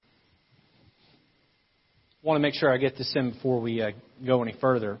I want to make sure I get this in before we go any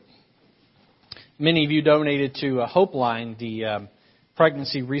further. Many of you donated to Hopeline, the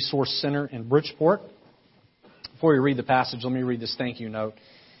Pregnancy Resource Center in Bridgeport. Before you read the passage, let me read this thank you note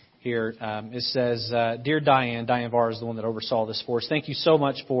here. It says, Dear Diane Varr is the one that oversaw this for us. Thank you so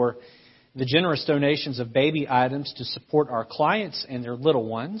much for the generous donations of baby items to support our clients and their little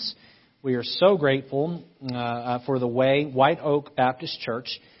ones. We are so grateful for the way White Oak Baptist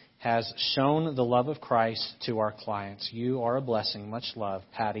Church has shown the love of Christ to our clients. You are a blessing. Much love,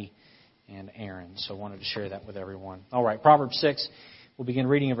 Patty and Aaron. So I wanted to share that with everyone. All right, Proverbs 6. We'll begin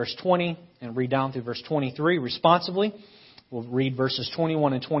reading in verse 20 and read down through verse 23 responsively. We'll read verses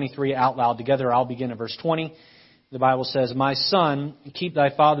 21 and 23 out loud together. I'll begin at verse 20. The Bible says, My son, keep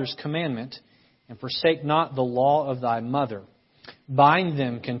thy father's commandment, and forsake not the law of thy mother. Bind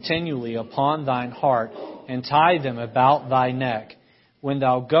them continually upon thine heart, and tie them about thy neck. When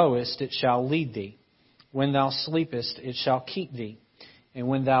thou goest, it shall lead thee. When thou sleepest, it shall keep thee. And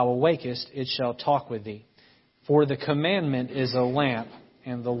when thou awakest, it shall talk with thee. For the commandment is a lamp,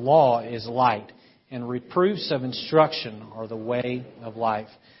 and the law is light, and reproofs of instruction are the way of life.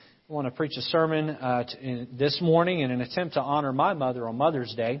 I want to preach a sermon this morning in an attempt to honor my mother on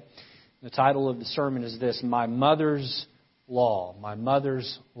Mother's Day. The title of the sermon is this, My Mother's Law. My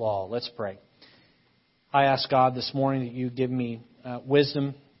Mother's Law. Let's pray. I ask God this morning that you give me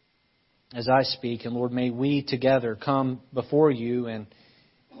wisdom as I speak. And Lord, may we together come before you and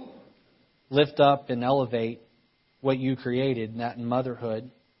lift up and elevate what you created, and that in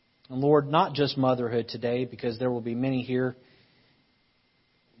motherhood. And Lord, not just motherhood today, because there will be many here.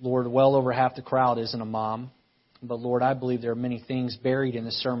 Lord, well over half the crowd isn't a mom. But Lord, I believe there are many things buried in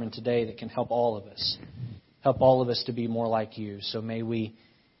the sermon today that can help all of us. Help all of us to be more like you. So may we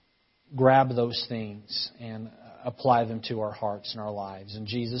grab those things and apply them to our hearts and our lives. In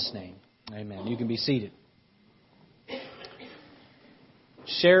Jesus' name, amen. You can be seated.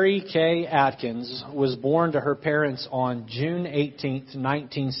 Sherry K. Atkins was born to her parents on June 18th,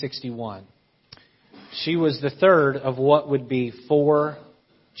 1961. She was the third of what would be 4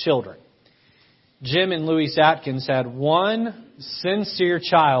 children. Jim and Louise Atkins had one sincere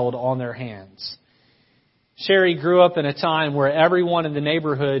child on their hands. Sherry grew up in a time where everyone in the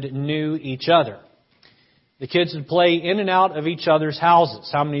neighborhood knew each other. The kids would play in and out of each other's houses.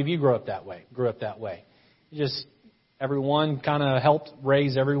 How many of you grew up that way? Just everyone kind of helped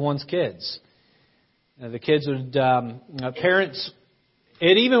raise everyone's kids. The kids would, parents,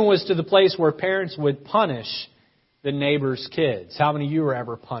 it even was to the place where parents would punish the neighbor's kids. How many of you were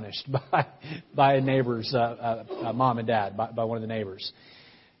ever punished by a neighbor's mom and dad, by one of the neighbors?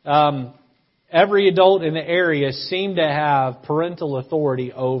 Every adult in the area seemed to have parental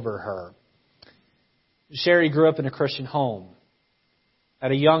authority over her. Sherry grew up in a Christian home.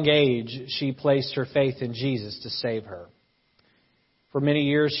 At a young age, she placed her faith in Jesus to save her. For many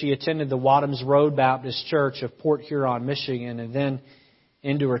years, she attended the Wadhams Road Baptist Church of Port Huron, Michigan, and then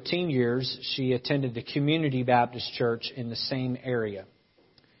into her teen years, she attended the Community Baptist Church in the same area.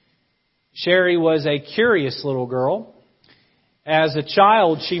 Sherry was a curious little girl. As a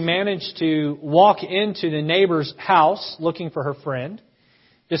child, she managed to walk into the neighbor's house looking for her friend,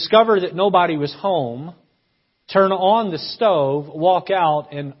 discover that nobody was home, turn on the stove, walk out,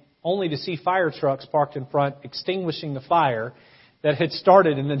 and only to see fire trucks parked in front, extinguishing the fire that had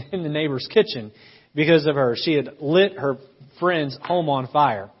started in the neighbor's kitchen because of her. She had lit her friend's home on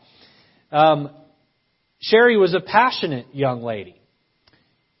fire. Sherry was a passionate young lady.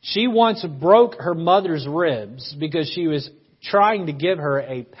 She once broke her mother's ribs because she was trying to give her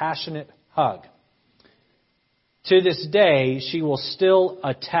a passionate hug. To this day, she will still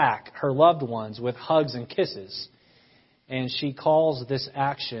attack her loved ones with hugs and kisses. And she calls this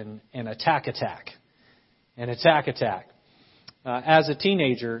action an attack. An attack. As a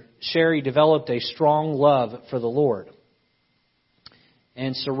teenager, Sherry developed a strong love for the Lord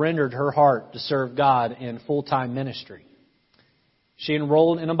and surrendered her heart to serve God in full-time ministry. She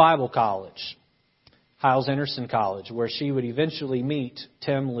enrolled in a Bible college, Hyles-Anderson College, where she would eventually meet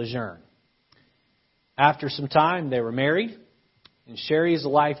Tim Lejeune. After some time, they were married, and Sherry's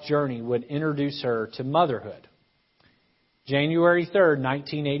life journey would introduce her to motherhood. January 3rd,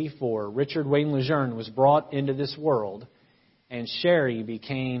 1984, Richard Wayne Lejeune was brought into this world, and Sherry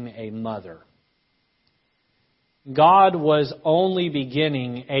became a mother. God was only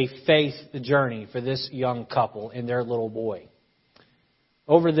beginning a faith journey for this young couple and their little boy.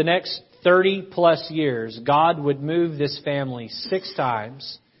 Over the next 30-plus years, God would move this family 6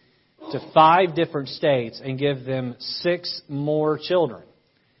 times to 5 different states and give them 6 more children.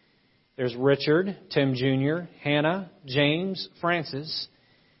 There's Richard, Tim Jr., Hannah, James, Francis,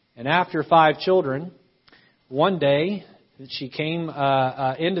 and after 5 children, one day she came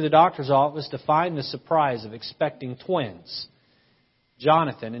into the doctor's office to find the surprise of expecting twins,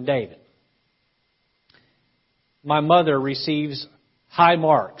 Jonathan and David. My mother receives high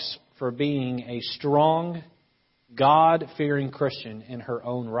marks for being a strong, God-fearing Christian in her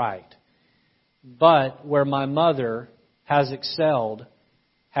own right. But where my mother has excelled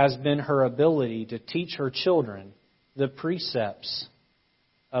has been her ability to teach her children the precepts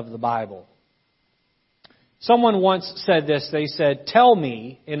of the Bible. Someone once said this. They said, "Tell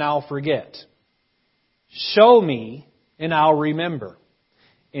me and I'll forget. Show me and I'll remember.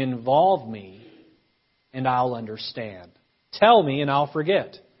 Involve me and I'll understand." Tell me and I'll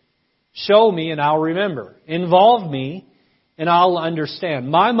forget. Show me and I'll remember. Involve me and I'll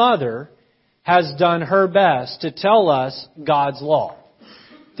understand. My mother has done her best to tell us God's law,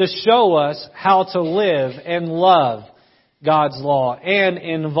 to show us how to live and love God's law, and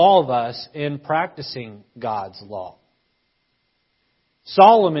involve us in practicing God's law.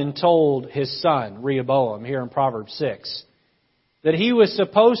 Solomon told his son, Rehoboam, here in Proverbs 6, that he was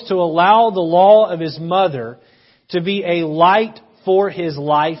supposed to allow the law of his mother to be a light for his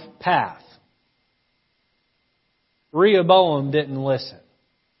life path. Rehoboam didn't listen.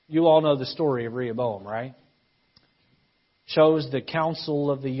 You all know the story of Rehoboam, right? Chose the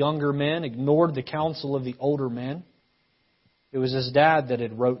counsel of the younger men, ignored the counsel of the older men. It was his dad that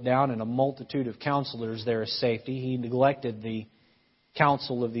had wrote down in a multitude of counselors there is safety. He neglected the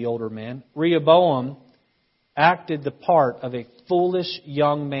counsel of the older men. Rehoboam acted the part of a foolish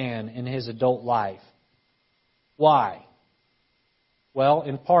young man in his adult life. Why? Well,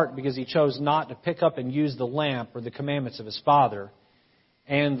 in part because he chose not to pick up and use the lamp or the commandments of his father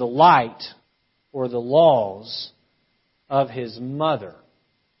and the light or the laws of his mother.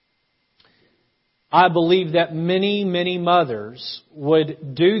 I believe that many, many mothers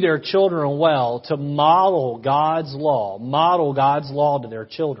would do their children well to model God's law to their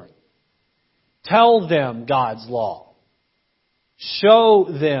children. Tell them God's law. Show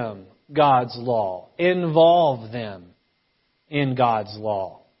them God's law. Involve them in God's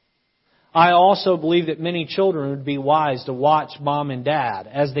law. I also believe that many children would be wise to watch mom and dad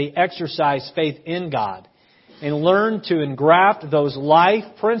as they exercise faith in God and learn to engraft those life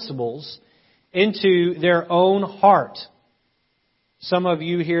principles into their own heart. Some of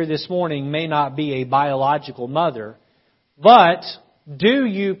you here this morning may not be a biological mother, but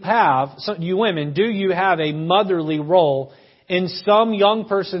you women, do you have a motherly role in some young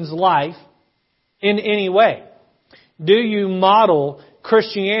person's life in any way? Do you model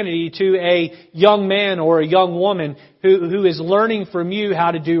Christianity to a young man or a young woman who is learning from you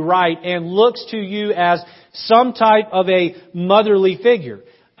how to do right and looks to you as some type of a motherly figure?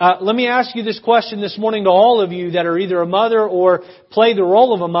 Let me ask you this question this morning to all of you that are either a mother or play the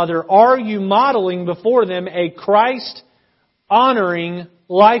role of a mother. Are you modeling before them a Christ-honoring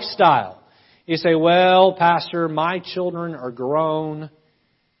lifestyle? You say, "Well, Pastor, my children are grown.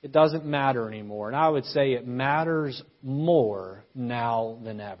 It doesn't matter anymore." And I would say it matters more now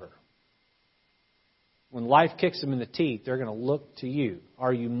than ever. When life kicks them in the teeth, they're going to look to you.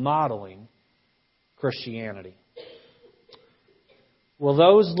 Are you modeling Christianity? Will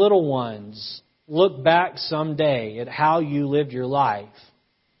those little ones look back someday at how you lived your life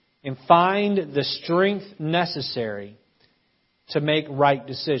and find the strength necessary to make right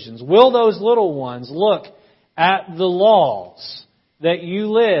decisions? Will those little ones look at the laws that you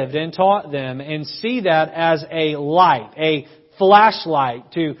lived and taught them and see that as a light, a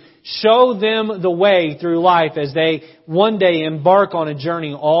flashlight to show them the way through life as they one day embark on a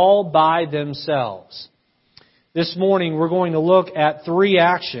journey all by themselves? This morning we're going to look at 3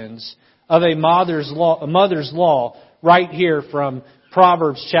 actions of a mother's law right here from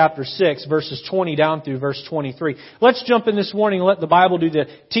Proverbs chapter 6, verses 20 down through verse 23. Let's jump in this morning and let the Bible do the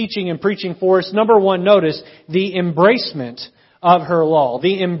teaching and preaching for us. Number 1, notice the embracement of her law.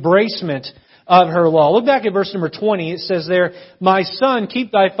 The embracement of her law. Look back at verse number 20. It says there, "My son,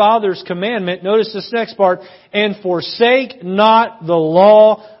 keep thy father's commandment." Notice this next part. "And forsake not the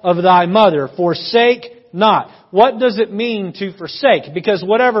law of thy mother." Forsake not. What does it mean to forsake? Because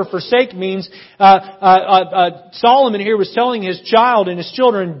whatever forsake means, Solomon here was telling his child and his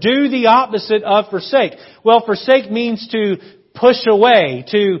children, do the opposite of forsake. Well, forsake means to push away,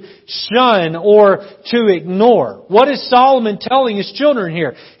 to shun, or to ignore. What is Solomon telling his children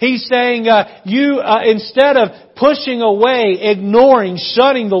here? He's saying, instead of pushing away, ignoring,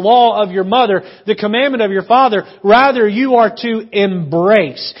 shunning the law of your mother, the commandment of your father, rather you are to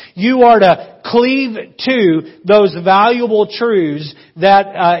embrace. You are to cleave to those valuable truths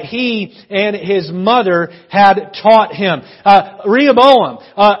that he and his mother had taught him. Rehoboam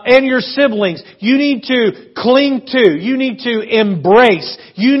and your siblings, you need to cling to, you need to embrace,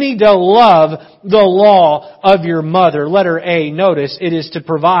 you need to love the law of your mother. Letter A, notice, it is to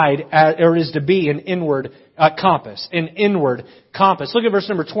provide, or is to be an inward compass. An inward compass. Look at verse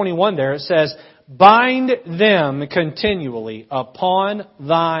number 21 there. It says, bind them continually upon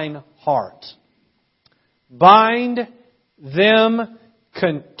thine heart. Bind them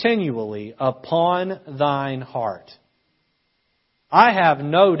continually upon thine heart. I have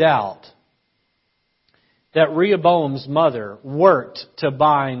no doubt that Rehoboam's mother worked to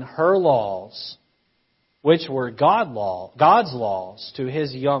bind her laws, which were God's laws, to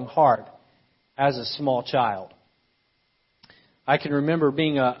his young heart as a small child. I can remember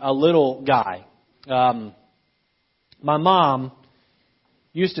being a little guy. My mom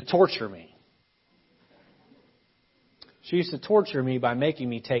used to torture me. She used to torture me by making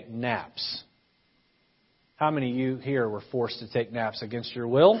me take naps. How many of you here were forced to take naps against your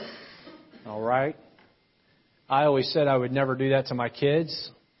will? All right. I always said I would never do that to my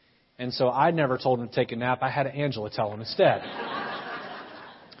kids. And so I never told them to take a nap. I had Angela tell them instead.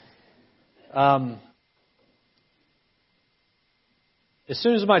 As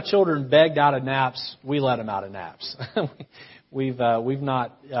soon as my children begged out of naps, we let them out of naps. We've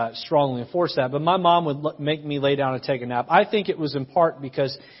not strongly enforced that, but my mom would make me lay down and take a nap. I think it was in part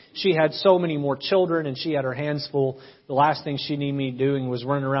because she had so many more children and she had her hands full. The last thing she needed me doing was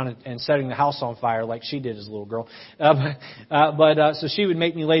running around and setting the house on fire like she did as a little girl. So she would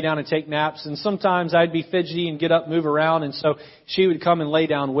make me lay down and take naps, and sometimes I'd be fidgety and get up, move around, and so she would come and lay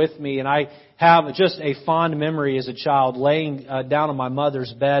down with me. And I have just a fond memory as a child laying down on my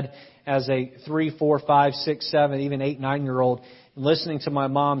mother's bed as a 3, 4, 5, 6, 7, even 8, 9-year-old, listening to my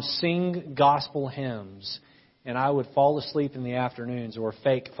mom sing gospel hymns. And I would fall asleep in the afternoons, or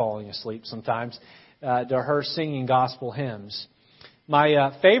fake falling asleep sometimes, to her singing gospel hymns.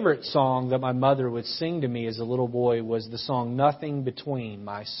 My favorite song that my mother would sing to me as a little boy was the song Nothing Between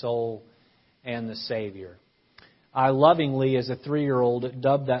My Soul and the Savior. I lovingly, as a 3-year-old,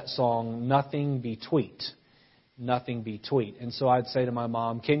 dubbed that song Nothing Betweet. Nothing Betweet. And so I'd say to my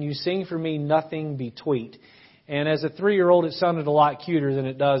mom, can you sing for me Nothing Betweet? And as a 3-year-old, it sounded a lot cuter than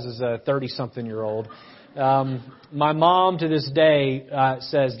it does as a 30-something-year-old. My mom to this day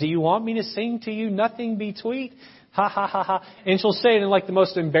says, do you want me to sing to you Nothing Betweet? Ha ha ha ha. And she'll say it in like the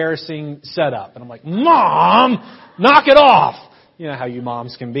most embarrassing setup. And I'm like, Mom, knock it off. You know how you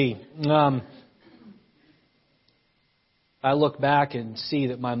moms can be. I look back and see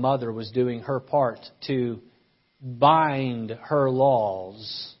that my mother was doing her part to bind her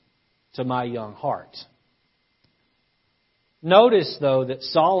laws to my young heart. Notice, though, that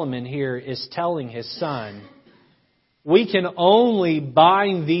Solomon here is telling his son, we can only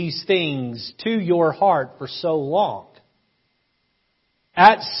bind these things to your heart for so long.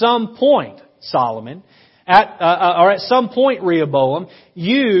 At some point, Solomon, or at some point, Rehoboam,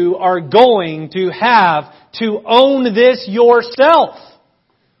 you are going to have to own this yourself.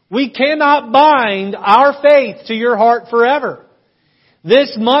 We cannot bind our faith to your heart forever.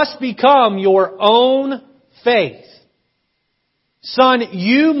 This must become your own faith. Son,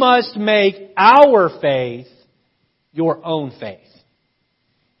 you must make our faith your own faith.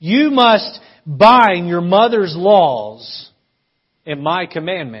 You must bind your mother's laws and my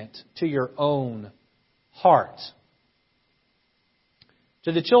commandment to your own heart.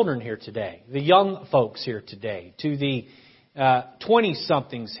 To the children here today, the young folks here today, to the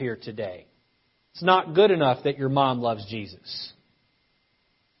 20-somethings here today, it's not good enough that your mom loves Jesus.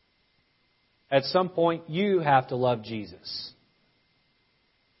 At some point, you have to love Jesus.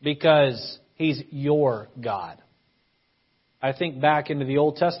 Because He's your God. I think back into the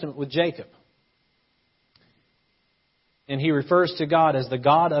Old Testament with Jacob. And he refers to God as the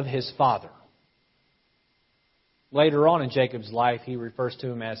God of his father. Later on in Jacob's life, he refers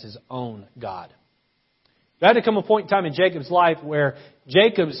to Him as his own God. There had to come a point in time in Jacob's life where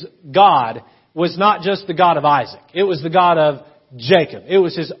Jacob's God was not just the God of Isaac. It was the God of Jacob. It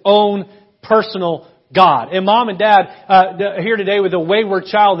was his own personal God. And mom and dad here today with a wayward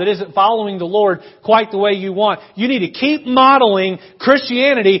child that isn't following the Lord quite the way you want, you need to keep modeling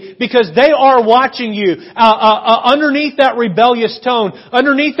Christianity because they are watching you. Underneath that rebellious tone,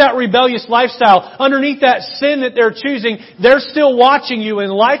 underneath that rebellious lifestyle, underneath that sin that they're choosing, they're still watching you,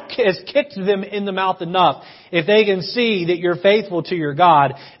 and life has kicked them in the mouth enough. If they can see that you're faithful to your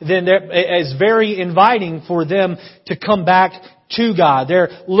God, then it's very inviting for them to come back to God. They're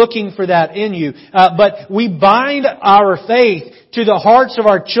looking for that in you. But we bind our faith to the hearts of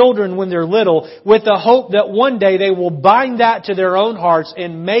our children when they're little with the hope that one day they will bind that to their own hearts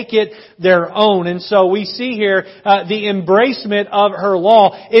and make it their own. And so we see here the embracement of her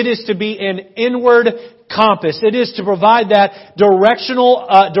law. It is to be an inward compass. It is to provide that direction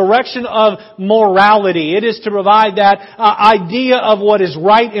of morality. It is to provide that idea of what is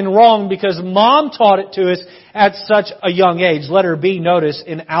right and wrong because Mom taught it to us at such a young age. Letter B, notice,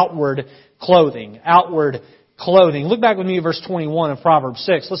 in outward clothing. Outward clothing. Look back with me at verse 21 of Proverbs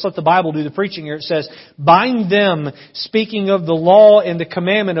 6. Let's let the Bible do the preaching here. It says, bind them, speaking of the law and the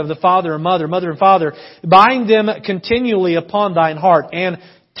commandment of the father and mother and father, bind them continually upon thine heart and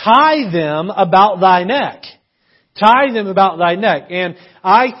tie them about thy neck. Tie them about thy neck. And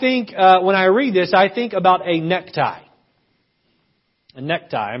I think, when I read this, I think about a necktie. A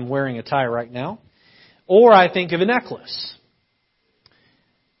necktie. I'm wearing a tie right now. Or I think of a necklace.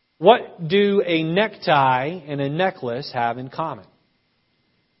 What do a necktie and a necklace have in common?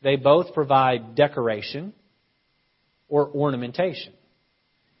 They both provide decoration or ornamentation.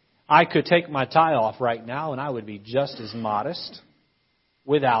 I could take my tie off right now and I would be just as modest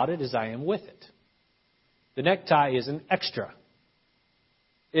without it as I am with it. The necktie is an extra.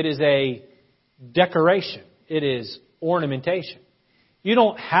 It is a decoration. It is ornamentation. You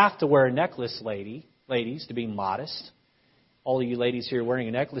don't have to wear a necklace, ladies, to be modest. All of you ladies here wearing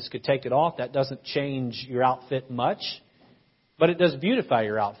a necklace could take it off. That doesn't change your outfit much. But it does beautify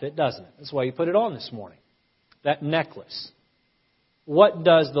your outfit, doesn't it? That's why you put it on this morning. That necklace. What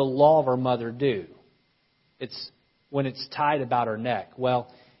does the law of our mother do? When it's tied about her neck.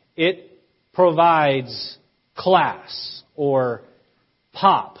 Well, it provides class or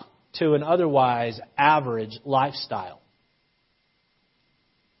pop to an otherwise average lifestyle.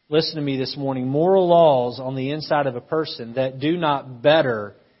 Listen to me this morning. Moral laws on the inside of a person that do not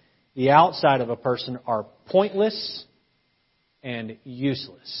better the outside of a person are pointless and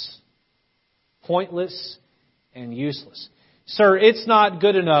useless. Pointless and useless. Sir, it's not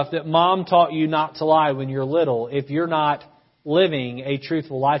good enough that Mom taught you not to lie when you're little if you're not living a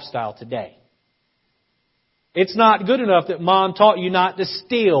truthful lifestyle today. It's not good enough that Mom taught you not to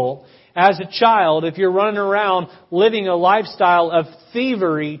steal as a child if you're running around living a lifestyle of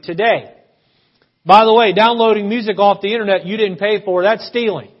thievery today. By the way, downloading music off the internet you didn't pay for, that's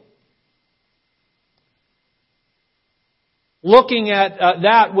stealing. Looking at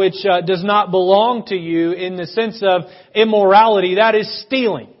that which does not belong to you in the sense of immorality, that is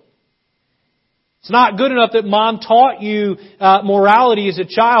stealing. It's not good enough that Mom taught you morality as a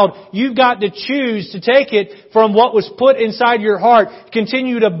child. You've got to choose to take it from what was put inside your heart,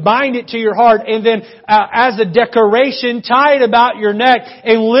 continue to bind it to your heart, and then as a decoration, tie it about your neck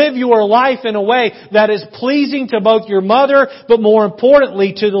and live your life in a way that is pleasing to both your mother, but more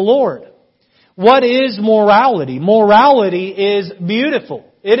importantly to the Lord. What is morality? Morality is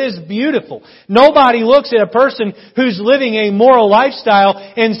beautiful. It is beautiful. Nobody looks at a person who's living a moral lifestyle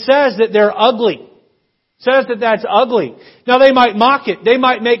and says that they're ugly. Says that that's ugly. Now they might mock it. They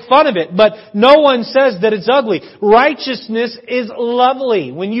might make fun of it. But no one says that it's ugly. Righteousness is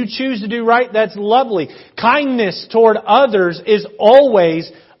lovely. When you choose to do right, that's lovely. Kindness toward others is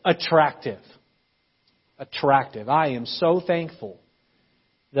always attractive. Attractive. I am so thankful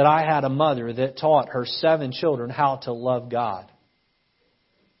that I had a mother that taught her 7 children how to love God.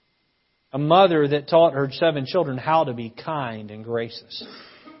 A mother that taught her 7 children how to be kind and gracious.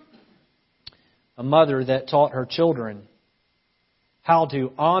 A mother that taught her children how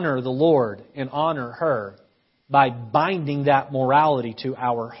to honor the Lord and honor her by binding that morality to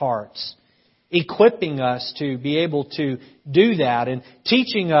our hearts. Equipping us to be able to do that and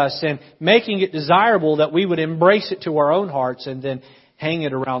teaching us and making it desirable that we would embrace it to our own hearts and then hang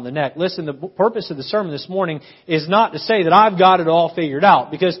it around the neck. Listen, the purpose of the sermon this morning is not to say that I've got it all figured out,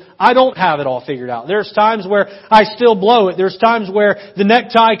 because I don't have it all figured out. There's times where I still blow it. There's times where the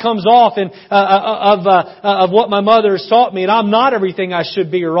necktie comes off and of what my mother has taught me, and I'm not everything I should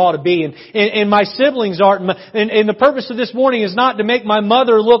be or ought to be, and my siblings aren't. And the purpose of this morning is not to make my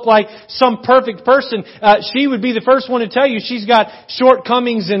mother look like some perfect person. She would be the first one to tell you she's got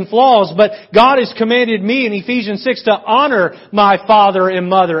shortcomings and flaws, but God has commanded me in Ephesians 6 to honor my father and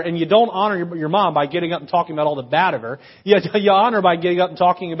mother, and you don't honor your mom by getting up and talking about all the bad of her. You honor her by getting up and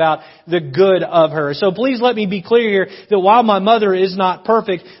talking about the good of her. So please let me be clear here that while my mother is not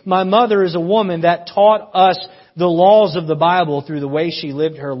perfect, my mother is a woman that taught us the laws of the Bible through the way she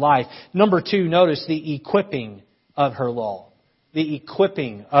lived her life. Number 2, notice the equipping of her law. The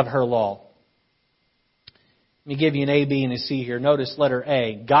equipping of her law. Let me give you an A, B, and a C here. Notice letter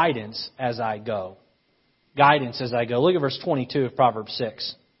A, guidance as I go. Guidance as I go. Look at verse 22 of Proverbs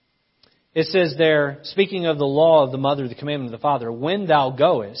 6. It says there, speaking of the law of the mother, the commandment of the father, when thou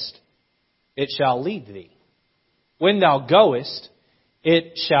goest, it shall lead thee. When thou goest,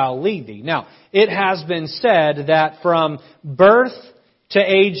 it shall lead thee. Now, it has been said that from birth to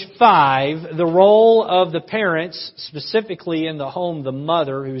age 5, the role of the parents, specifically in the home, the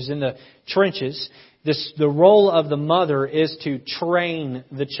mother who's in the trenches, the role of the mother is to train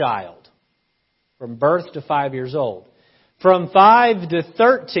the child from birth to 5 years old. From 5 to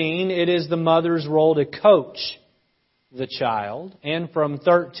 13, it is the mother's role to coach the child. And from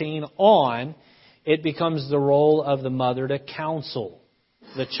 13 on, it becomes the role of the mother to counsel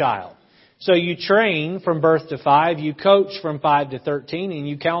the child. So you train from birth to 5, you coach from 5 to 13, and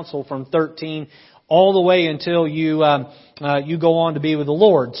you counsel from 13 all the way until you go on to be with the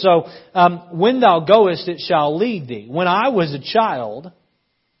Lord. So when thou goest, it shall lead thee. When I was a child,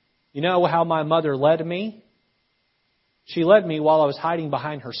 you know how my mother led me? She led me while I was hiding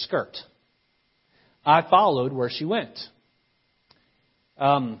behind her skirt. I followed where she went.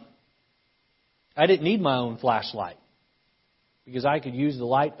 I didn't need my own flashlight because I could use the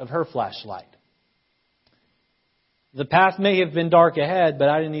light of her flashlight. The path may have been dark ahead, but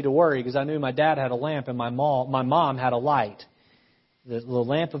I didn't need to worry because I knew my dad had a lamp and my mom had a light. The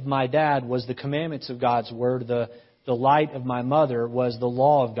lamp of my dad was the commandments of God's Word. The light of my mother was the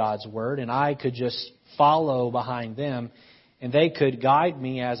law of God's Word, and I could just follow behind them, and they could guide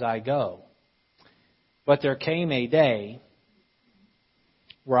me as I go. But there came a day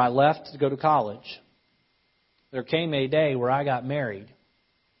where I left to go to college. There came a day where I got married.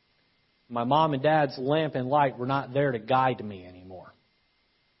 My mom and dad's lamp and light were not there to guide me anymore.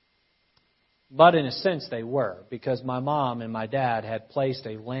 But in a sense they were, because my mom and my dad had placed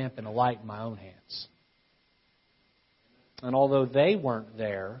a lamp and a light in my own hands. And although they weren't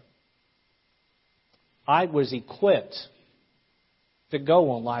there, I was equipped to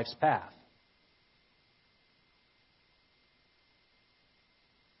go on life's path.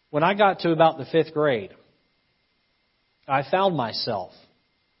 When I got to about the 5th grade, I found myself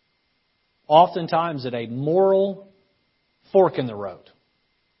oftentimes at a moral fork in the road.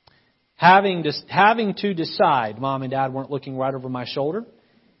 Having to decide, Mom and Dad weren't looking right over my shoulder,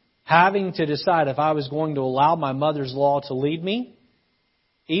 having to decide if I was going to allow my mother's law to lead me,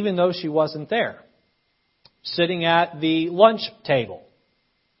 even though she wasn't there. Sitting at the lunch table,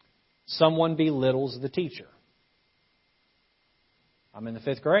 someone belittles the teacher. I'm in the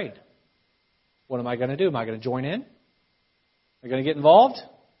 5th grade. What am I going to do? Am I going to join in? Am I going to get involved?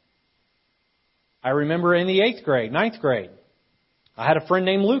 I remember in the 8th grade, 9th grade, I had a friend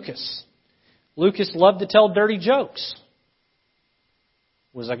named Lucas. Lucas loved to tell dirty jokes.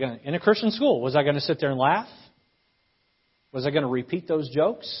 In a Christian school, was I going to sit there and laugh? Was I going to repeat those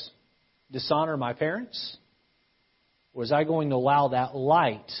jokes? Dishonor my parents? Was I going to allow that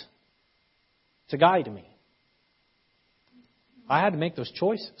light to guide me? I had to make those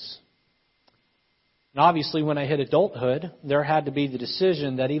choices. And obviously when I hit adulthood, there had to be the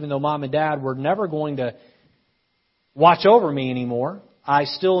decision that even though Mom and Dad were never going to watch over me anymore, I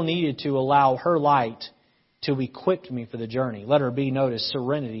still needed to allow her light to equip me for the journey. Let her be, notice,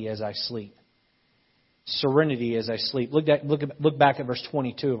 serenity as I sleep. Serenity as I sleep. Look back at verse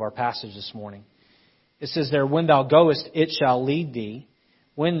 22 of our passage this morning. It says there, when thou goest, it shall lead thee.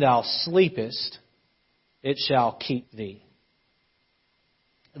 When thou sleepest, it shall keep thee.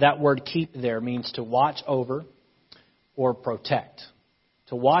 That word keep there means to watch over or protect.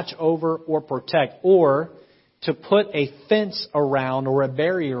 To watch over or protect, or to put a fence around or a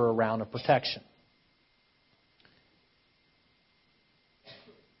barrier around a protection.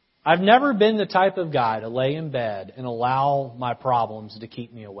 I've never been the type of guy to lay in bed and allow my problems to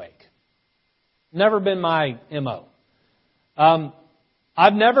keep me awake. Never been my MO.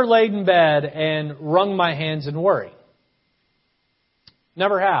 I've never laid in bed and wrung my hands in worry.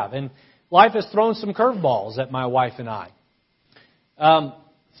 Never have. And life has thrown some curveballs at my wife and I.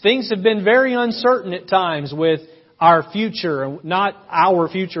 Things have been very uncertain at times with our future. Not our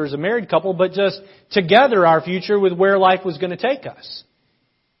future as a married couple, but just together our future with where life was going to take us.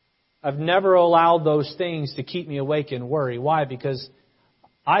 I've never allowed those things to keep me awake and worry. Why? Because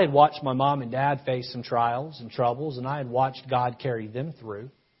I had watched my mom and dad face some trials and troubles, and I had watched God carry them through.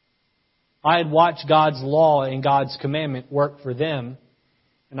 I had watched God's law and God's commandment work for them,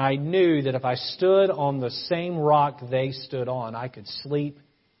 and I knew that if I stood on the same rock they stood on, I could sleep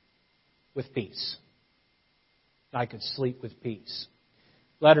with peace. I could sleep with peace.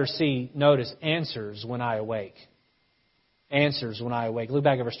 Letter C, notice, answers when I awake. Answers when I awake. Look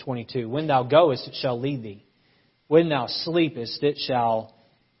back at verse 22. When thou goest, it shall lead thee. When thou sleepest, it shall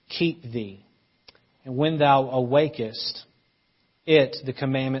keep thee. And when thou awakest, it, the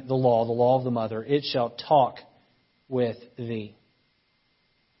commandment, the law of the mother, it shall talk with thee.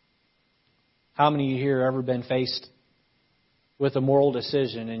 How many of you here have ever been faced with a moral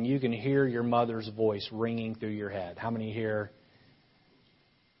decision and you can hear your mother's voice ringing through your head? How many here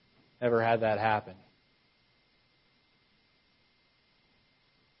ever had that happen?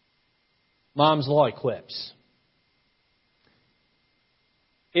 Mom's law equips.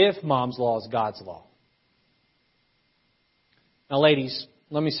 If Mom's law is God's law. Now, ladies,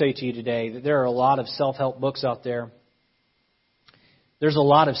 let me say to you today that there are a lot of self-help books out there. There's a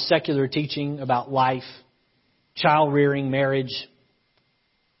lot of secular teaching about life, child rearing, marriage.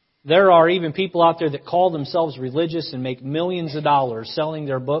 There are even people out there that call themselves religious and make millions of dollars selling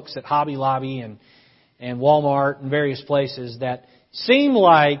their books at Hobby Lobby and Walmart and various places that seem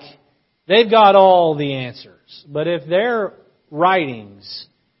like they've got all the answers. But if their writings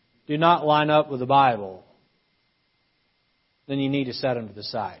do not line up with the Bible, then you need to set them to the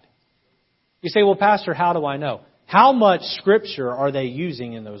side. You say, well, Pastor, how do I know? How much Scripture are they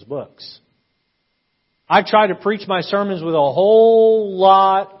using in those books? I try to preach my sermons with a whole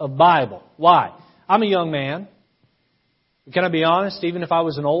lot of Bible. Why? I'm a young man. Can I be honest? Even if I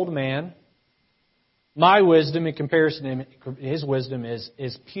was an old man, my wisdom in comparison to his wisdom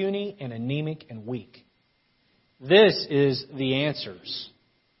is puny and anemic and weak. This is the answers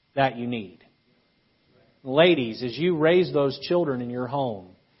that you need. Ladies, as you raise those children in your home,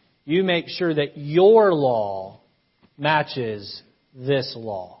 you make sure that your law matches this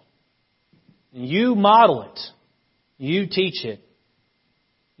law. You model it. You teach it.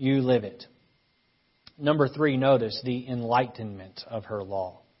 You live it. Number 3, notice the enlightenment of her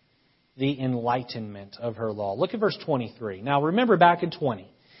law. The enlightenment of her law. Look at verse 23. Now remember back in 20. It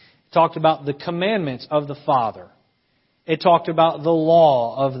talked about the commandments of the father. It talked about the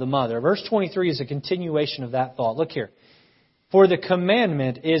law of the mother. Verse 23 is a continuation of that thought. Look here. For the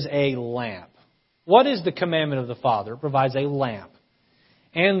commandment is a lamp. What is the commandment of the father? It provides a lamp.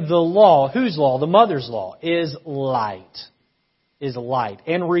 And the law, whose law? The mother's law, is light. Is light.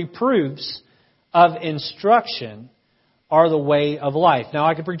 And reproofs of instruction are the way of life. Now,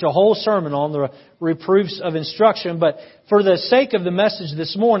 I could preach a whole sermon on the reproofs of instruction, but for the sake of the message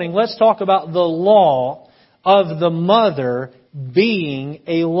this morning, let's talk about the law of the mother being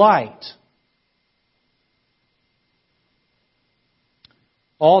a light.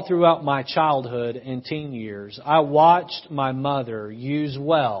 All throughout my childhood and teen years, I watched my mother use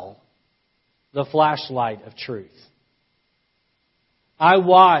well the flashlight of truth. I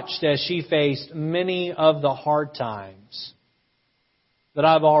watched as she faced many of the hard times that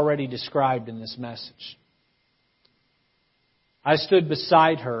I've already described in this message. I stood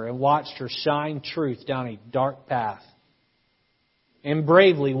beside her and watched her shine truth down a dark path and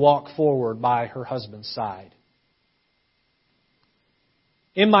bravely walk forward by her husband's side.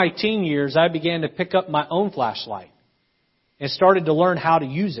 In my teen years, I began to pick up my own flashlight and started to learn how to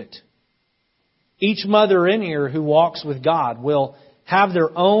use it. Each mother in here who walks with God will have their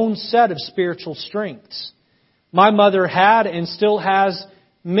own set of spiritual strengths. My mother had and still has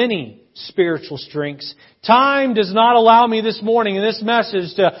many spiritual strengths. Time does not allow me this morning in this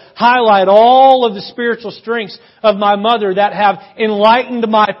message to highlight all of the spiritual strengths of my mother that have enlightened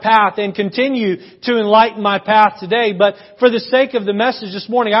my path and continue to enlighten my path today. But for the sake of the message this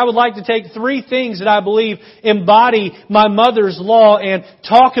morning, I would like to take 3 things that I believe embody my mother's law and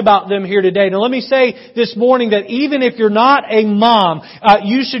talk about them here today. Now let me say this morning that even if you're not a mom,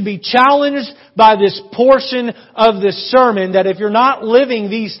 you should be challenged by this portion of this sermon, that if you're not living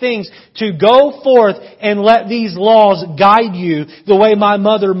these things, to go forth and let these laws guide you the way my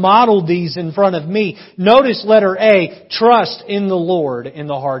mother modeled these in front of me. Notice letter A, trust in the Lord in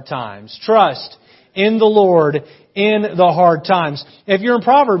the hard times. Trust in the Lord in the hard times. If you're in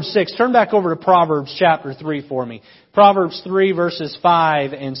Proverbs 6, turn back over to Proverbs chapter 3 for me. Proverbs 3 verses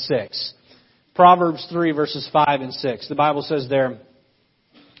 5 and 6. Proverbs 3 verses 5 and 6. The Bible says there,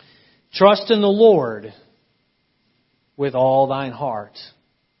 trust in the Lord with all thine heart,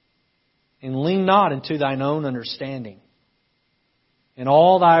 and lean not into thine own understanding. In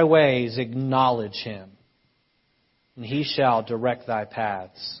all thy ways acknowledge Him, and He shall direct thy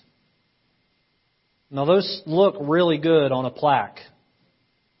paths. Now those look really good on a plaque.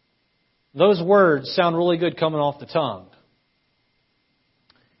 Those words sound really good coming off the tongue.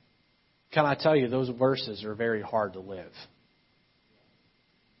 Can I tell you, those verses are very hard to live.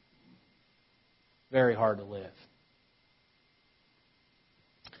 Very hard to live.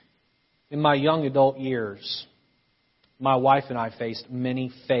 In my young adult years, my wife and I faced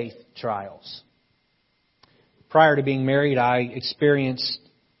many faith trials. Prior to being married, I experienced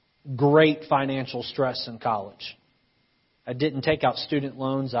great financial stress in college. I didn't take out student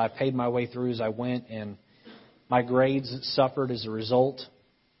loans. I paid my way through as I went, and my grades suffered as a result.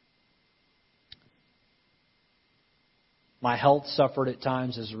 My health suffered at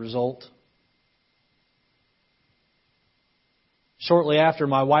times as a result. Shortly after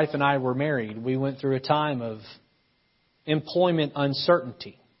my wife and I were married, we went through a time of employment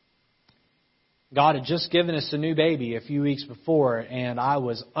uncertainty. God had just given us a new baby a few weeks before, and I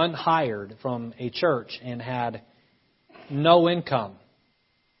was unhired from a church and had no income,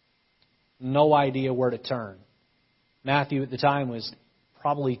 no idea where to turn. Matthew at the time was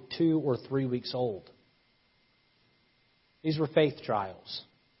probably 2 or 3 weeks old. These were faith trials.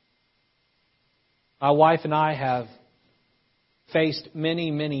 My wife and I have faced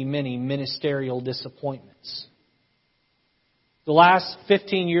many, many, many ministerial disappointments. The last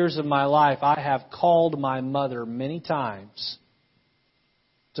 15 years of my life, I have called my mother many times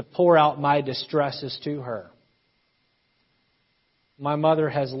to pour out my distresses to her. My mother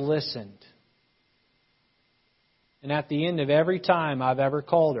has listened. And at the end of every time I've ever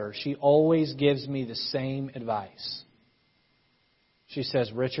called her, she always gives me the same advice. She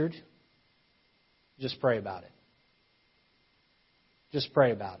says, Richard, just pray about it. Just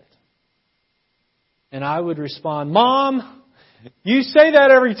pray about it. And I would respond, Mom, you say that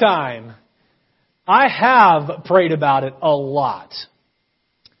every time. I have prayed about it a lot.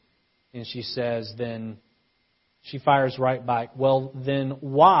 And she says, then she fires right back, well, then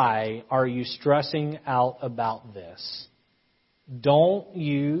why are you stressing out about this? Don't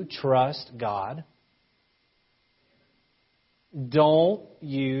you trust God? Don't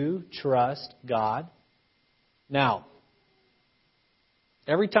you trust God? Now,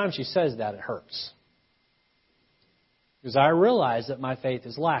 every time she says that, it hurts. Because I realize that my faith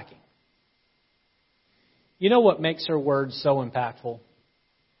is lacking. You know what makes her words so impactful?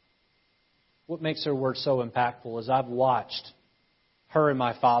 What makes her words so impactful is I've watched her and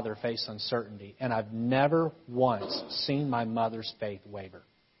my father face uncertainty, and I've never once seen my mother's faith waver.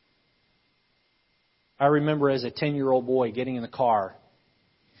 I remember as a 10-year-old boy getting in the car,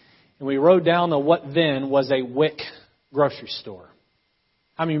 and we rode down to what then was a WIC grocery store.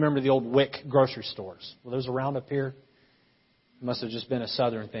 How many remember the old WIC grocery stores? Were those around up here? It must have just been a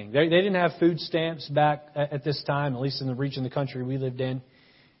southern thing. They didn't have food stamps back at this time, at least in the region of the country we lived in.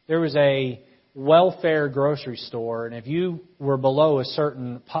 There was a welfare grocery store, and if you were below a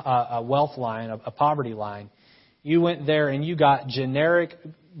certain wealth line, a poverty line, you went there and you got generic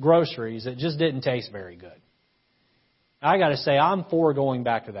groceries that just didn't taste very good. I got to say, I'm for going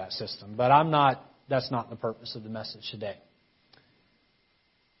back to that system, but I'm not. That's not the purpose of the message today.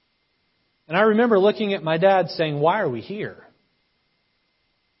 And I remember looking at my dad saying, why are we here?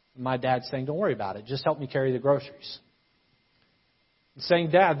 And my dad saying, don't worry about it. Just help me carry the groceries. And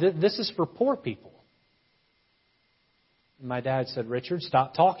saying, Dad, this is for poor people. And my dad said, Richard,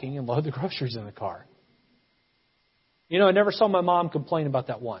 stop talking and load the groceries in the car. You know, I never saw my mom complain about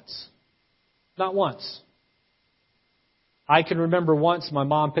that once. Not once. I can remember once my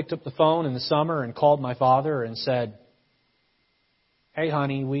mom picked up the phone in the summer and called my father and said, hey,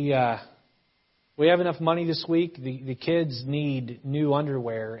 honey, we have enough money this week. The kids need new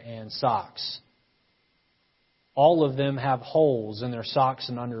underwear and socks. All of them have holes in their socks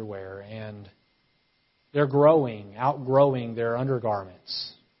and underwear, and they're outgrowing their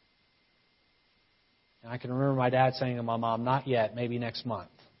undergarments. And I can remember my dad saying to my mom, not yet, maybe next month.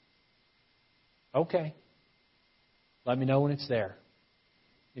 Okay. Let me know when it's there.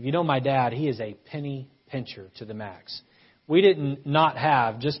 If you know my dad, he is a penny pincher to the max. We didn't not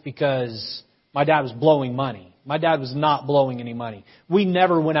have just because my dad was blowing money. My dad was not blowing any money. We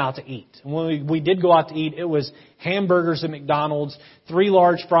never went out to eat. And when we did go out to eat, it was hamburgers at McDonald's, 3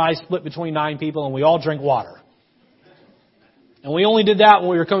 large fries split between 9 people, and we all drank water. And we only did that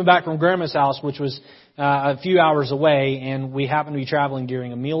when we were coming back from Grandma's house, which was a few hours away, and we happened to be traveling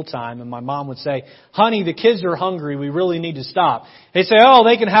during a mealtime, and my mom would say, honey, the kids are hungry. We really need to stop. They'd say, oh,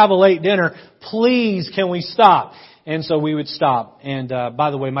 they can have a late dinner. Please, can we stop? And so we would stop. And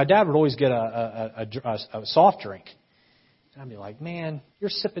by the way, my dad would always get a soft drink. And I'd be like, man, you're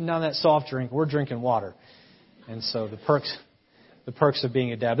sipping down that soft drink. We're drinking water. And so the perks of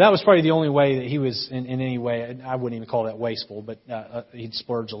being a dad. That was probably the only way that he was in any way. I wouldn't even call that wasteful, but he'd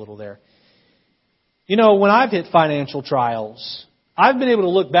splurge a little there. You know, when I've hit financial trials, I've been able to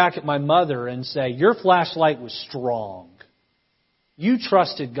look back at my mother and say, your flashlight was strong. You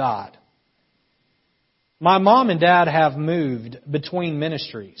trusted God. My mom and dad have moved between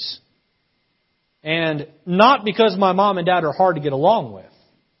ministries. And not because my mom and dad are hard to get along with.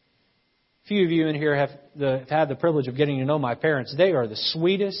 A few of you in here have had the privilege of getting to know my parents. They are the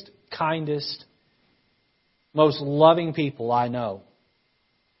sweetest, kindest, most loving people I know.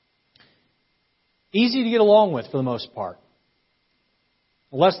 Easy to get along with for the most part.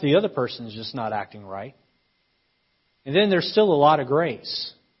 Unless the other person is just not acting right. And then there's still a lot of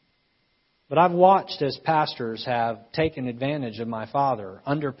grace. But I've watched as pastors have taken advantage of my father,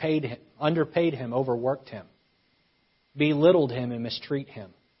 underpaid him, overworked him, belittled him, and mistreat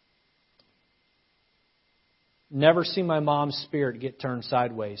him. Never seen my mom's spirit get turned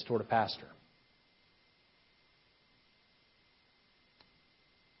sideways toward a pastor.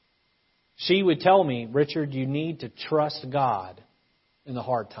 She would tell me, Richard, you need to trust God in the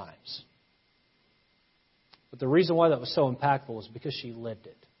hard times. But the reason why that was so impactful is because she lived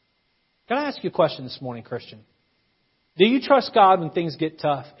it. Can I ask you a question this morning, Christian? Do you trust God when things get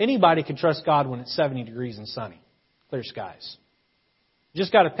tough? Anybody can trust God when it's 70 degrees and sunny. Clear skies. You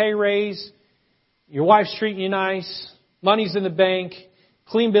just got a pay raise. Your wife's treating you nice. Money's in the bank.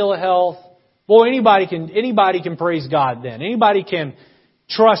 Clean bill of health. Boy, anybody can praise God then. Anybody can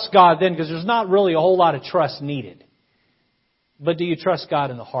trust God then because there's not really a whole lot of trust needed. But do you trust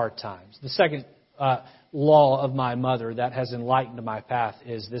God in the hard times? The second law of my mother that has enlightened my path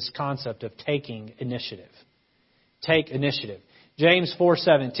is this concept of taking initiative. Take initiative. James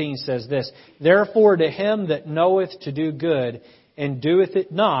 4:17 says this, Therefore to him that knoweth to do good and doeth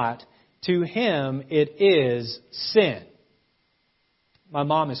it not, to him it is sin. My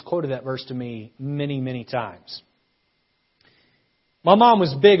mom has quoted that verse to me many, many times. My mom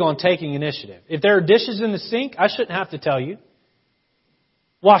was big on taking initiative. If there are dishes in the sink, I shouldn't have to tell you.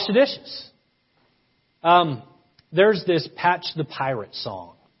 Wash the dishes. There's this Patch the Pirate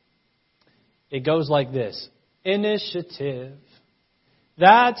song. It goes like this. Initiative,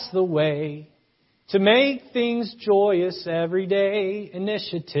 that's the way to make things joyous every day.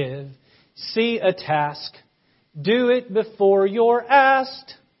 Initiative, see a task, do it before you're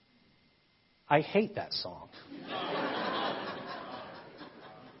asked. I hate that song.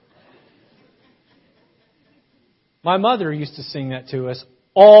 My mother used to sing that to us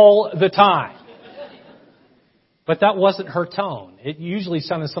all the time. But that wasn't her tone. It usually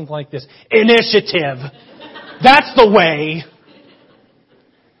sounded something like this. Initiative. That's the way.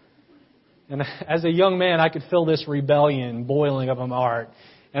 And as a young man, I could feel this rebellion boiling up in my heart.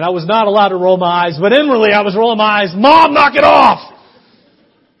 And I was not allowed to roll my eyes, but inwardly I was rolling my eyes. Mom, knock it off!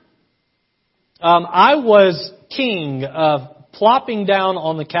 I was king of plopping down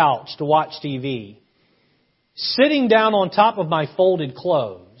on the couch to watch TV, sitting down on top of my folded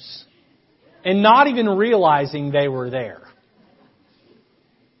clothes, and not even realizing they were there.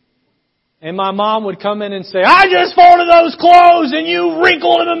 And my mom would come in and say, I just folded those clothes and you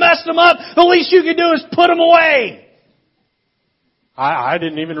wrinkled them and messed them up. The least you could do is put them away. I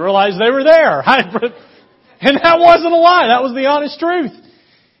didn't even realize they were there. And that wasn't a lie. That was the honest truth.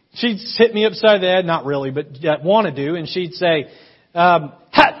 She'd hit me upside the head, not really, but want to do, and she'd say,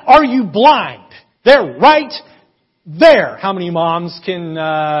 are you blind? They're right there. How many moms can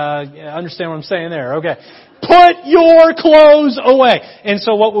understand what I'm saying there? Okay. Put your clothes away. And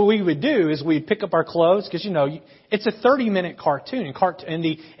so what we would do is we'd pick up our clothes, because it's a 30-minute cartoon,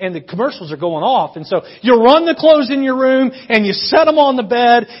 and the commercials are going off. And so you run the clothes in your room, and you set them on the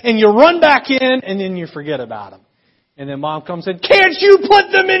bed, and you run back in, and then you forget about them. And then Mom comes in, can't you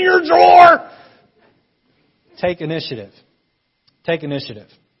put them in your drawer? Take initiative. Take initiative.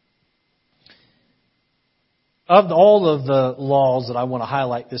 Of all of the laws that I want to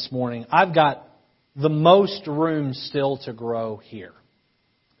highlight this morning, I've got the most room still to grow here.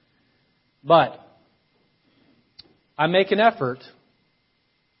 But I make an effort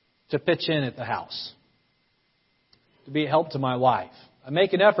to pitch in at the house, to be a help to my wife. I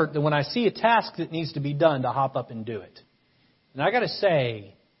make an effort that when I see a task that needs to be done, to hop up and do it. And I got to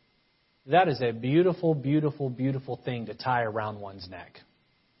say, that is a beautiful, beautiful, beautiful thing to tie around one's neck.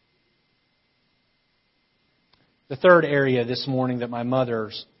 The third area this morning that my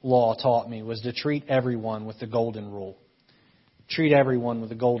mother's law taught me was to treat everyone with the golden rule. Treat everyone with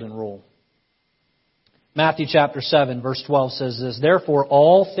the golden rule. Matthew chapter 7, verse 12 says this, Therefore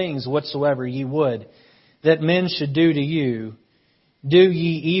all things whatsoever ye would that men should do to you, do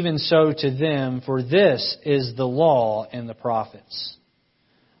ye even so to them, for this is the law and the prophets.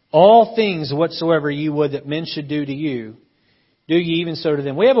 All things whatsoever ye would that men should do to you, do ye even so to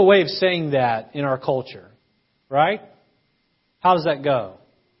them. We have a way of saying that in our culture. Right? How does that go?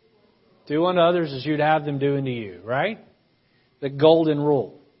 Do unto others as you'd have them do unto you. Right? The golden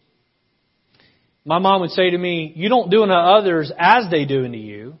rule. My mom would say to me, you don't do unto others as they do unto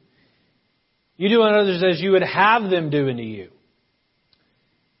you. You do unto others as you would have them do unto you.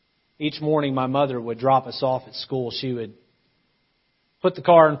 Each morning my mother would drop us off at school. She would put the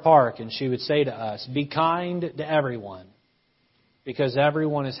car in park, and she would say to us, "Be kind to everyone, because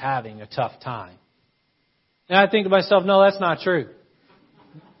everyone is having a tough time." And I think to myself, no, that's not true.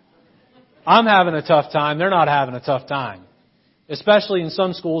 I'm having a tough time. They're not having a tough time. Especially in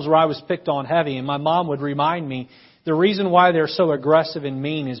some schools where I was picked on heavy, and my mom would remind me, the reason why they're so aggressive and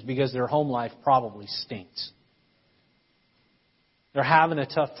mean is because their home life probably stinks. They're having a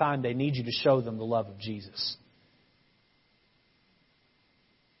tough time. They need you to show them the love of Jesus.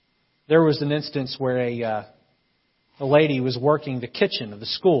 There was an instance where a lady was working the kitchen of the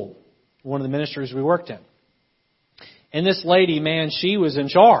school, one of the ministries we worked in. And this lady, man, she was in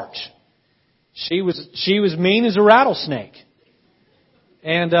charge. She was mean as a rattlesnake.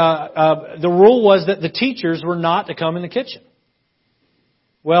 And the rule was that the teachers were not to come in the kitchen.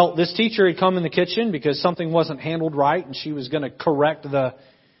 Well, this teacher had come in the kitchen because something wasn't handled right, and she was going to correct the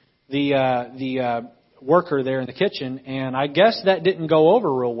worker there in the kitchen. And I guess that didn't go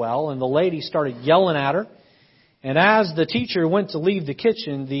over real well, and the lady started yelling at her. And as the teacher went to leave the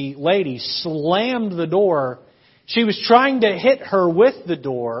kitchen, the lady slammed the door. She was trying to hit her with the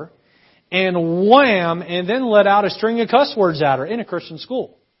door, and wham, and then let out a string of cuss words at her in a Christian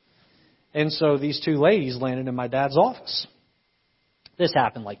school. And so these two ladies landed in my dad's office. This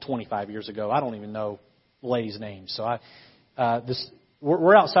happened like 25 years ago. I don't even know the lady's name. So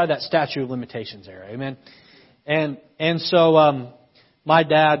we're outside that statute of limitations area. Amen. And so my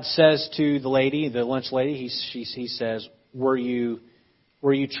dad says to the lady, the lunch lady, he says, were you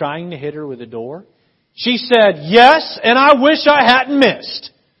trying to hit her with a door? She said, "Yes, and I wish I hadn't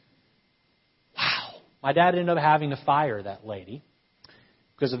missed." Wow. My dad ended up having to fire that lady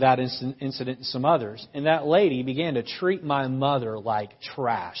because of that incident and some others. And that lady began to treat my mother like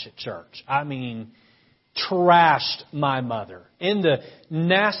trash at church. I mean, trashed my mother in the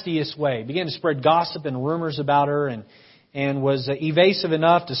nastiest way. Began to spread gossip and rumors about her, and was evasive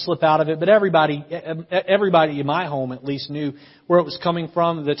enough to slip out of it. But everybody in my home at least knew where it was coming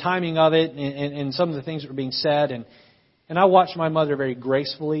from, the timing of it, and some of the things that were being said. And I watched my mother very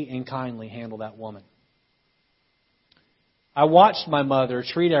gracefully and kindly handle that woman. I watched my mother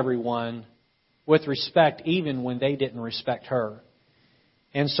treat everyone with respect even when they didn't respect her.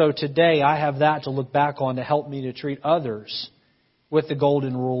 And so today I have that to look back on to help me to treat others with the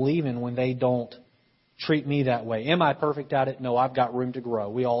golden rule even when they don't treat me that way. Am I perfect at it? No, I've got room to grow.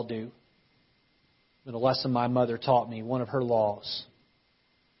 We all do. But a lesson my mother taught me, one of her laws.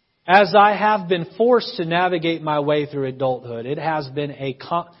 As I have been forced to navigate my way through adulthood, it has been a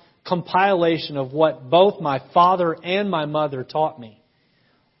compilation of what both my father and my mother taught me.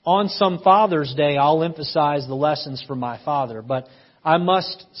 On some Father's Day, I'll emphasize the lessons from my father, but I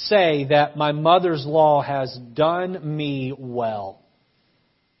must say that my mother's law has done me well.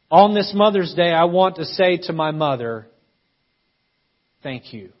 On this Mother's Day, I want to say to my mother,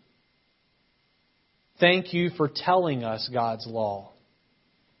 thank you. Thank you for telling us God's law.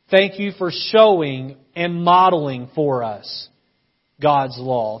 Thank you for showing and modeling for us God's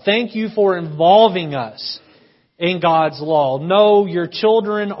law. Thank you for involving us in God's law. No, your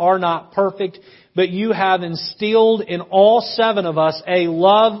children are not perfect, but you have instilled in all 7 of us a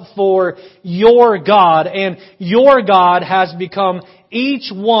love for your God, and your God has become,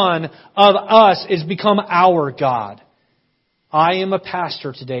 each one of us has become our God. I am a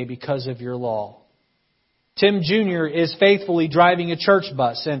pastor today because of your law. Tim Jr. is faithfully driving a church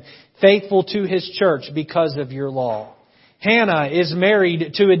bus and faithful to his church because of your law. Hannah is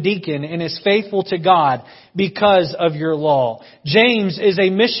married to a deacon and is faithful to God because of your law. James is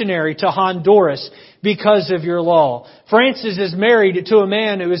a missionary to Honduras because of your law. Francis is married to a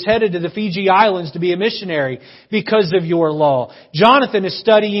man who is headed to the Fiji Islands to be a missionary because of your law. Jonathan is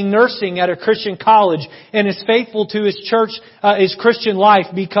studying nursing at a Christian college and is faithful to his church, his Christian life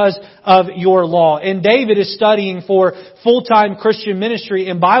because of your law. And David is studying for full-time Christian ministry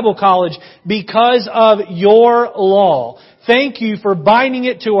in Bible college because of your law. Thank you for binding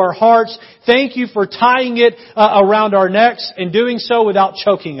it to our hearts. Thank you for tying it around our necks and doing so without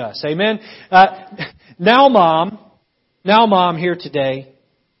choking us. Amen. Now, Mom, here today,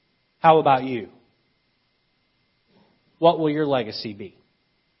 how about you? What will your legacy be?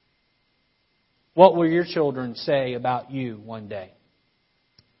 What will your children say about you one day?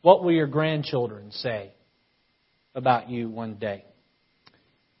 What will your grandchildren say about you one day?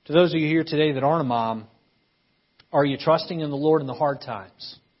 To those of you here today that aren't a mom, are you trusting in the Lord in the hard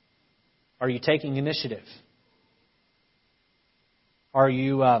times? Are you taking initiative? Are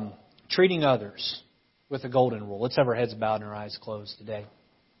you treating others with a golden rule? Let's have our heads bowed and our eyes closed today.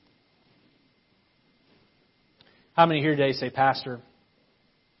 How many here today say, Pastor,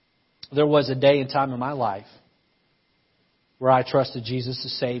 there was a day and time in my life where I trusted Jesus to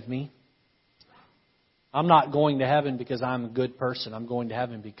save me. I'm not going to heaven because I'm a good person. I'm going to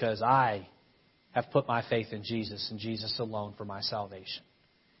heaven because I have put my faith in Jesus and Jesus alone for my salvation.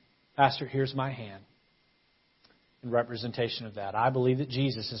 Pastor, here's my hand in representation of that. I believe that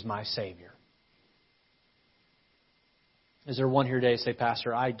Jesus is my Savior. Is there one here today say,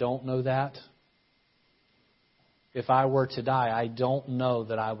 Pastor, I don't know that. If I were to die, I don't know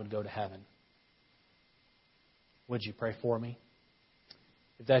that I would go to heaven. Would you pray for me?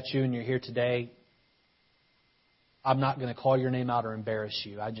 If that's you and you're here today, I'm not going to call your name out or embarrass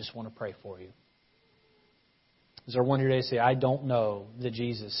you. I just want to pray for you. Is there one here today say, I don't know that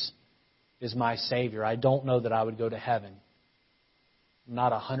Jesus is my Savior. I don't know that I would go to heaven. I'm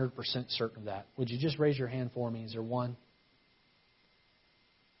not 100% certain of that. Would you just raise your hand for me? Is there one?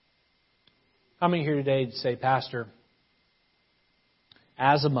 How many here today say, Pastor,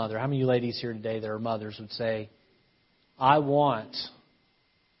 as a mother, how many of you ladies here today that are mothers would say, I want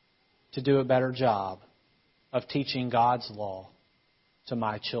to do a better job of teaching God's law to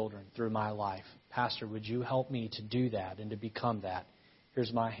my children through my life. Pastor, would you help me to do that and to become that?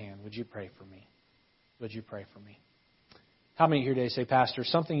 Here's my hand. Would you pray for me? Would you pray for me? How many here today say, Pastor,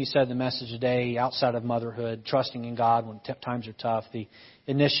 something you said in the message today outside of motherhood, trusting in God when times are tough, the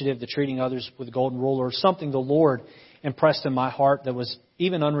initiative, the treating others with the golden rule, or something the Lord impressed in my heart that was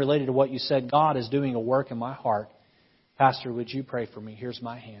even unrelated to what you said, God is doing a work in my heart. Pastor, would you pray for me? Here's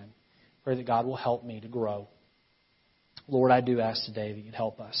my hand. Pray that God will help me to grow. Lord, I do ask today that you'd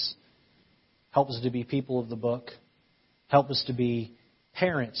help us. Help us to be people of the book. Help us to be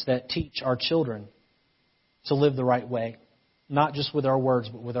parents that teach our children to live the right way. Not just with our words,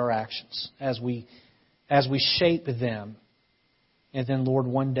 but with our actions. As we shape them. And then, Lord,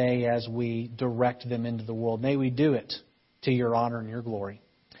 one day as we direct them into the world, may we do it to your honor and your glory.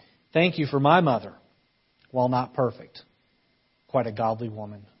 Thank you for my mother. While not perfect, quite a godly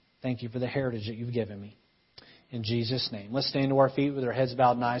woman. Thank you for the heritage that you've given me. In Jesus' name. Let's stand to our feet with our heads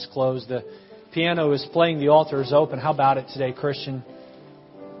bowed and eyes closed. The piano is playing. The altar is open. How about it today, Christian?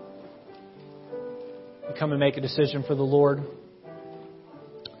 You come and make a decision for the Lord.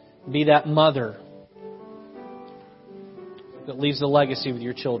 Be that mother that leaves a legacy with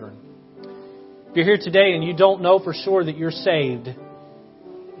your children. If you're here today and you don't know for sure that you're saved,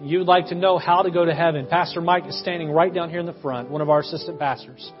 you'd like to know how to go to heaven, Pastor Mike is standing right down here in the front, one of our assistant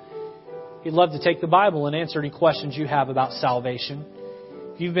pastors. He'd love to take the Bible and answer any questions you have about salvation.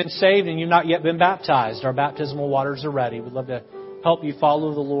 If you've been saved and you've not yet been baptized, our baptismal waters are ready. We'd love to help you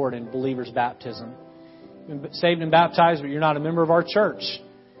follow the Lord in believer's baptism. You've been saved and baptized, but you're not a member of our church.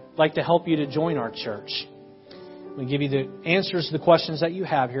 We'd like to help you to join our church. We'll give you the answers to the questions that you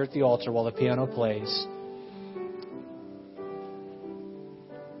have here at the altar while the piano plays.